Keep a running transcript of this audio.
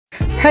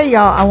Hey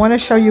y'all, I want to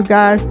show you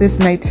guys this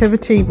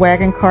nativity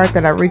wagon cart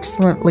that I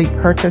recently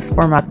purchased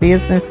for my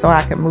business so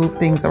I can move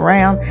things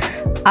around.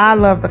 I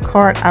love the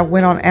cart. I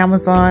went on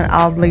Amazon.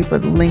 I'll leave the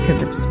link in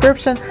the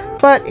description.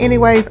 But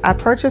anyways, I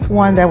purchased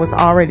one that was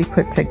already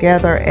put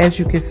together. As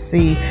you can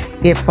see,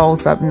 it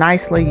folds up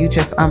nicely. You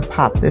just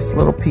unpop this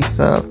little piece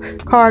of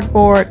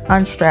cardboard,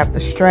 unstrap the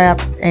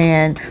straps,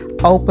 and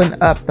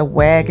open up the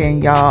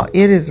wagon, y'all.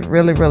 It is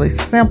really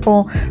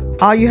simple.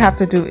 All you have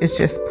to do is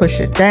just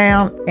push it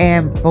down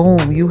and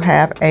boom, you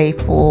have a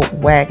full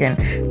wagon.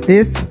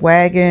 This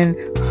wagon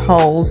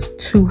holds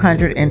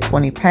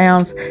 220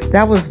 pounds.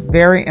 That was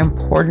very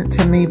important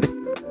to me.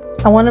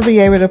 I want to be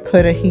able to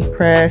put a heat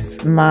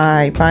press,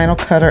 my vinyl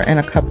cutter, and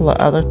a couple of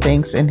other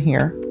things in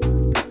here.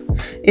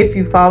 If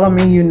you follow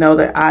me, you know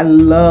that I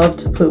love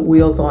to put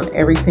wheels on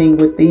everything.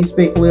 With these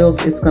big wheels,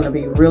 it's going to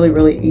be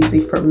really easy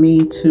for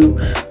me to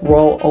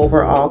roll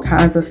over all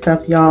kinds of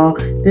stuff, y'all.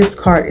 This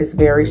cart is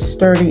very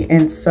sturdy,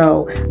 and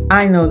so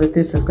I know that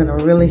this is going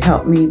to really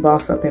help me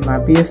boss up in my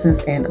business,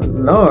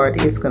 and Lord,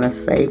 it's going to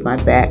save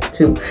my back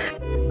too.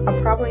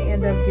 I'll probably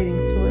end up getting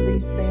 2 of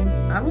these things.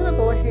 I'm going to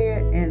go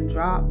ahead and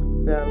drop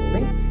the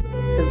link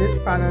to this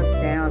product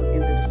down in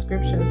the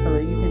description so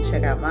that you can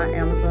check out my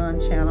Amazon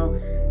channel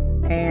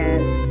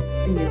and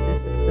see if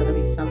this is going to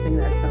be something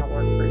that's going to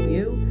work for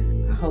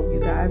you. I hope you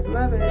guys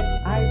love it.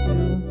 I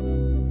do.